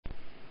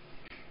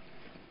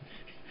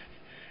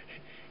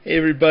Hey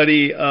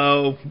everybody,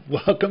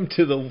 welcome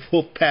to the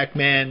Wolfpack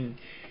Man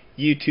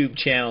YouTube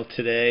channel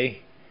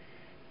today.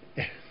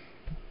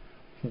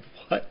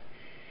 What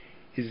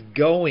is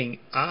going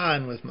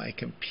on with my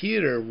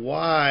computer?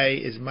 Why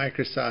is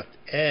Microsoft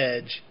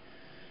Edge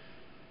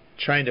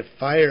trying to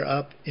fire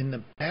up in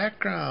the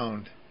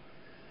background?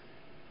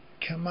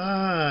 Come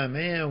on,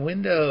 man,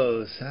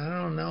 Windows. I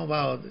don't know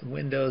about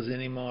Windows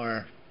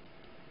anymore.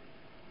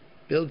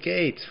 Bill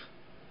Gates,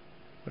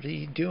 what are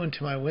you doing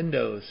to my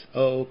Windows?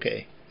 Oh,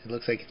 okay. It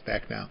looks like it's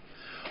back now.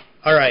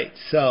 Alright,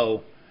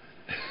 so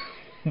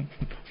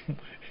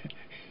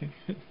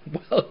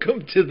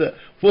welcome to the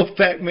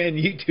Wolfpack Man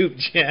YouTube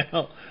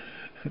channel.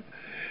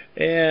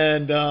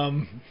 And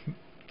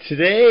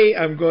today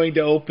I'm going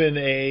to open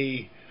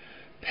a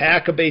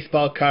pack of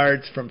baseball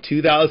cards from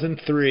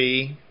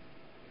 2003,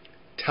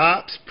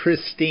 Topps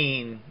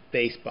Pristine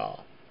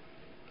Baseball.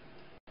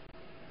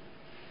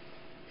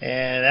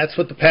 And that's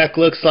what the pack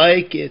looks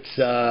like. It's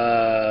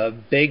a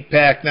big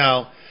pack.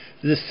 Now,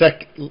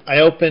 I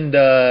opened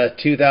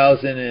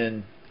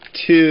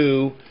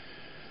 2002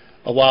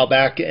 a while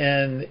back,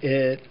 and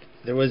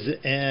there was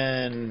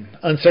an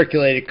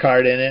uncirculated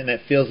card in it, and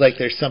it feels like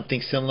there's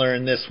something similar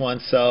in this one.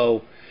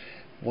 So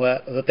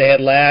what they had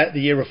the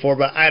year before,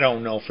 but I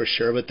don't know for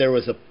sure. But there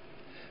was a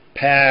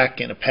pack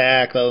and a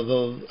pack.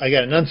 I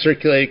got an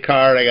uncirculated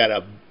card. I got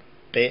a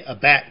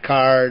bat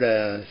card,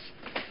 a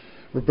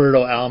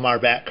Roberto Alomar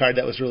bat card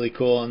that was really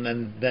cool, and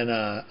then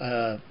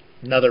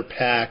another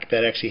pack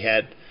that actually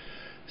had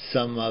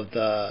some of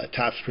the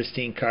Topps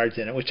Pristine cards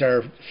in it, which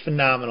are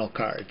phenomenal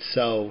cards.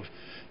 So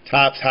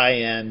Topps high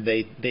end,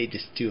 they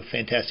just do a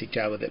fantastic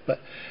job with it. But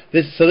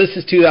this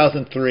is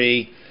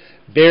 2003.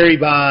 Barry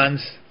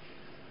Bonds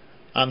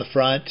on the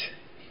front.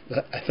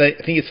 I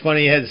think it's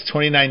funny, it has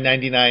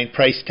 $29.99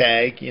 price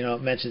tag. You know,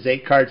 it mentions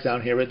 8 cards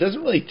down here, but it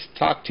doesn't really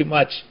talk too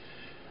much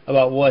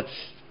about what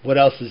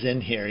else is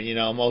in here. You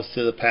know, most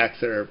of the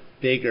packs are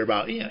bigger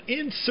about, you know,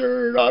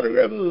 insert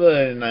autograph,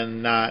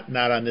 and not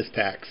on this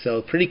pack.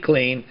 So pretty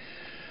clean.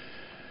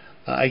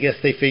 I guess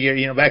they figure,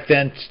 you know, back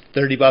then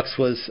 $30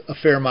 was a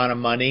fair amount of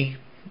money.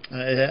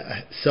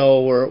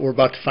 So we're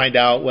about to find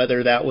out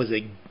whether that was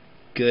a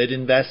good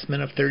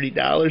investment of $30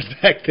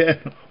 back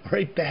then or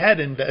a bad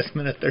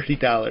investment of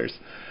 $30.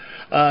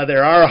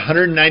 There are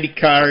 190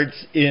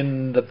 cards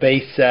in the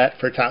base set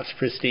for Topps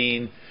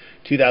Pristine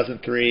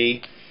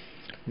 2003.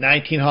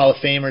 19 Hall of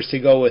Famers to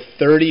go with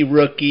 30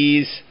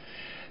 rookies.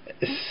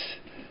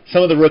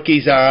 Some of the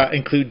rookies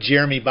include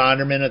Jeremy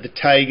Bonderman of the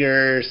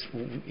Tigers,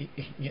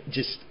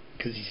 just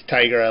because he's a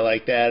Tiger, I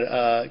like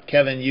that.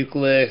 Kevin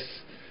Youkilis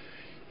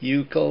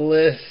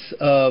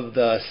of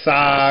the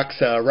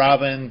Sox,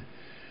 Robin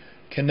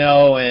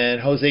Cano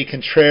and Jose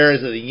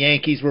Contreras of the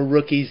Yankees were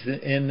rookies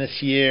in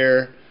this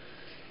year.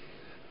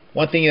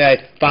 One thing that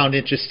I found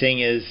interesting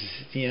is,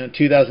 you know,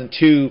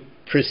 2002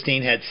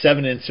 Pristine had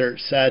 7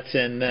 insert sets,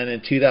 and then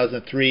in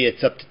 2003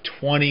 it's up to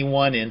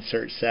 21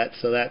 insert sets,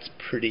 so that's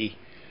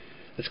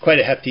quite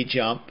a hefty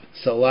jump.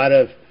 So a lot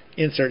of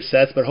insert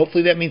sets, but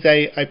hopefully that means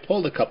I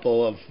pulled a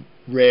couple of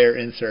rare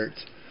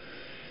inserts.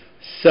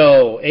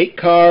 So 8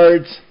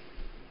 cards,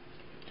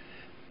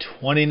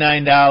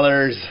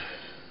 $29.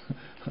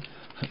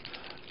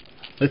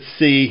 Let's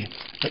see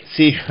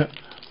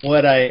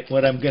what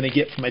I'm going to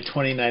get for my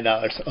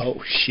 $29.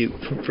 Oh shoot,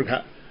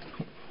 forgot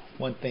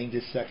one thing,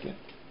 just a second.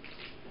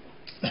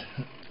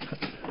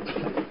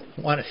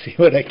 Want to see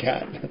what I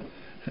got.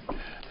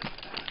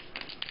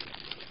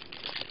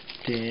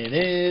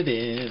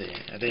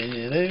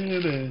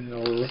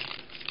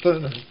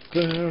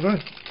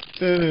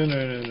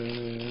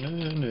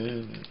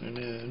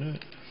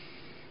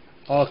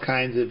 All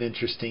kinds of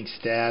interesting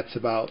stats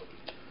about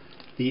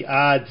the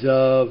odds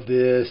of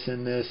this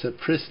and this. A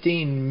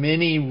Pristine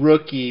Mini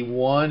Rookie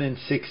 1 in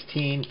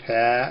 16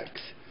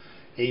 packs.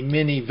 A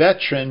Mini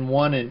Veteran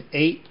 1 in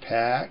 8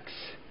 packs.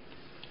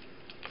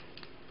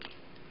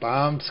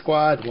 Bomb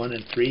Squad 1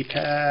 in 3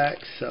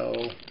 packs. So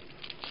let's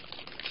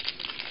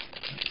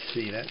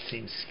see, that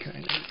seems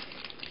kind of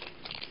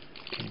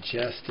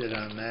congested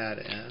on that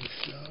end.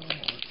 So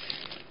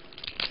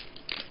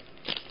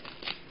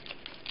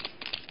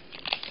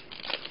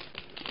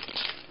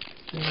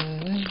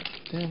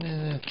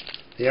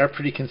they are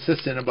pretty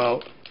consistent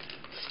about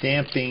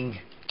stamping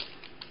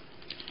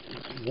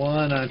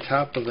one on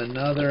top of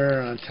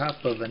another on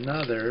top of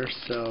another.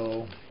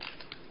 So,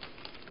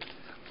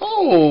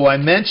 oh, I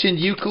mentioned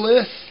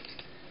Youkilis,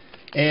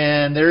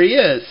 and there he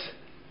is.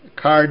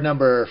 Card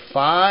number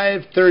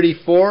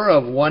 534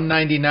 of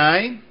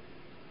 199.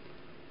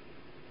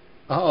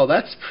 Oh,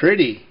 that's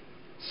pretty.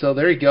 So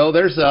there you go.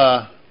 There's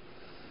a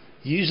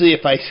usually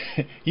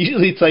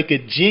it's like a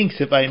jinx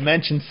if I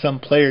mention some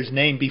player's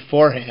name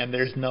beforehand.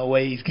 There's no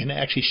way he's going to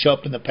actually show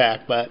up in the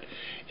pack, but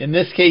in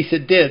this case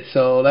it did.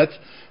 So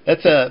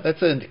that's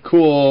a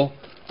cool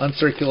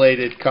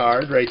uncirculated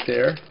card right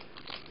there.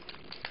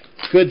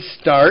 Good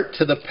start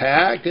to the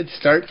pack. Good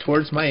start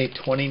towards my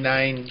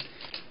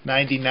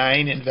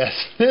 $29.99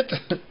 investment.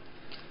 Of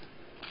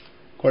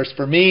course,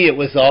 for me, it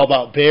was all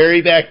about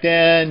Barry back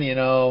then. You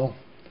know,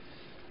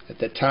 At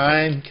the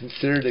time,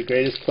 considered the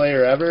greatest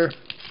player ever.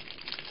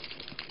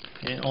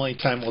 And only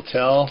time will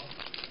tell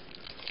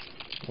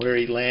where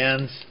he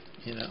lands.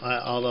 You know,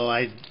 although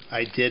I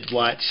did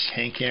watch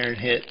Hank Aaron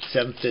hit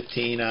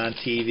 715 on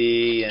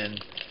TV,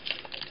 and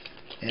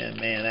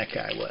man, that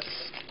guy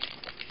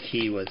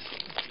he was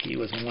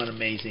one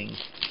amazing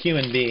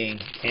human being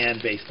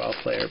and baseball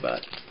player,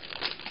 but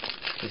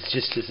it's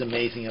just as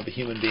amazing of a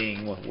human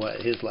being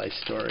what his life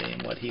story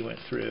and what he went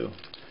through.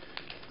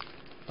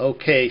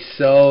 Okay,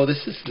 so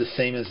this is the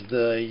same as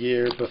the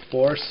year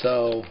before,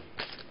 so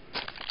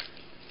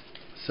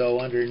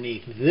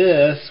underneath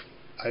this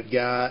I've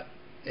got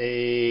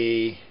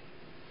a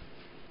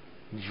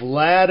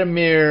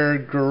Vladimir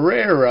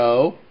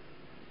Guerrero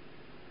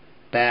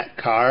bat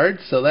card.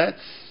 So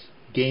that's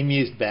game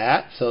used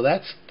bat. So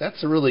that's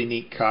a really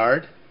neat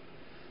card.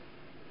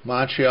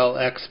 Montreal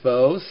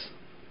Expos.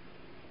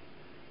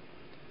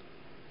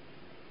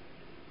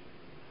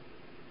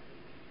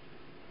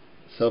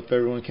 So if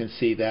everyone can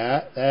see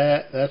that,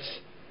 that's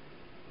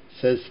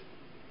says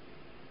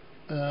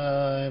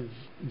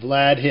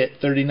Vlad hit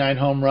 39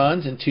 home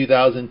runs in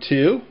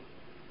 2002.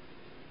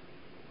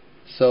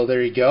 So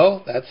there you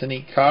go. That's a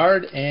neat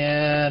card.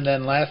 And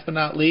then last but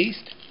not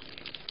least,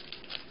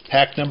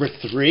 pack number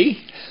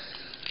 3.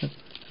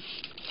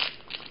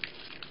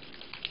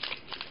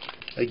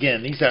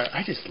 Again, these are,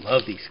 I just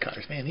love these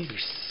cards, man. These are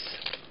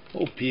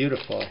so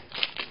beautiful.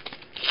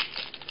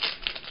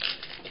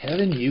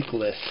 Kevin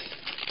Youkilis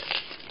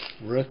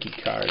rookie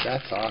card.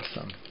 That's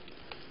awesome.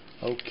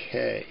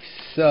 Okay,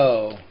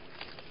 so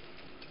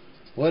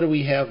what do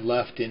we have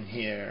left in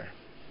here?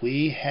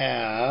 We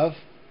have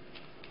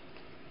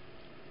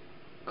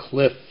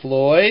Cliff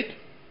Floyd.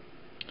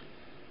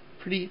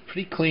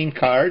 Pretty clean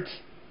cards.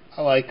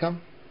 I like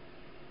them.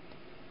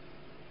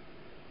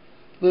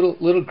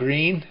 Little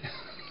green,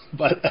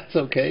 but that's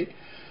okay.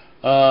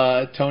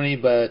 Tony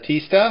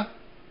Batista.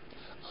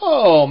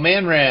 Oh,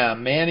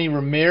 Manny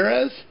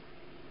Ramirez.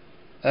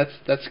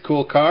 That's a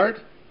cool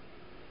card.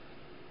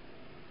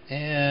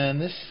 And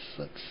this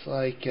looks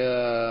like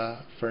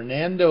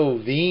Fernando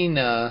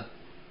Vina.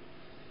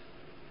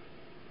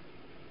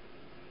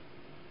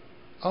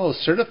 Oh,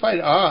 certified.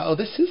 Oh,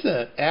 this is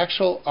an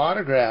actual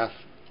autograph.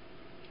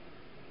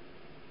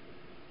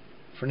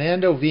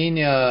 Fernando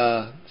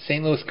Vina,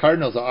 St. Louis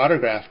Cardinals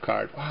autograph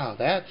card. Wow,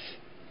 that's.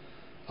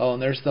 Oh,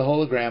 and there's the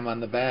hologram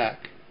on the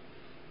back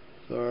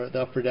for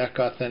the Upper Deck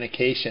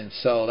authentication.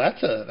 So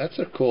that's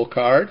a cool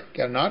card.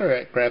 Got an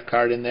autograph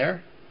card in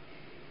there.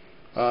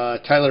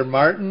 Tyler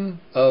Martin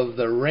of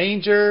the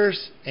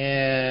Rangers,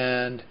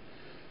 and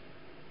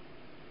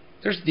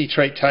there's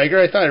Detroit Tiger.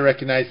 I thought I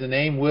recognized the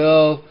name.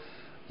 Will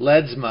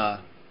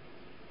Ledesma,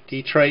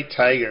 Detroit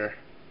Tiger.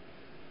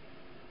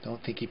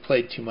 Don't think he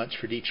played too much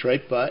for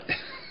Detroit, but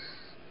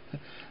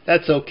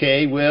that's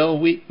okay, Will.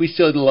 We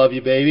still love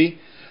you, baby.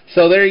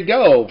 So there you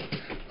go.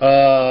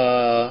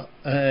 A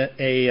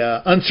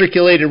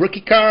uncirculated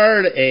rookie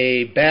card,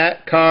 a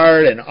bat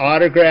card, an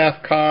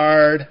autograph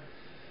card,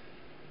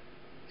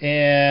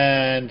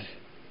 and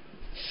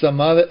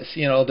some other,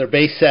 their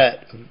base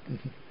set.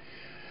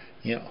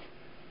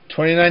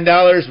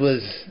 $29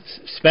 was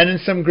spending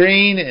some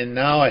green, and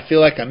now I feel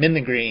like I'm in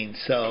the green.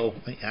 So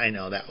I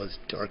know that was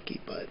dorky,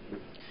 but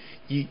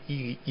you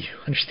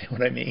understand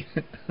what I mean.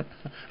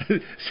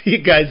 See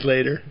you guys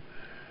later.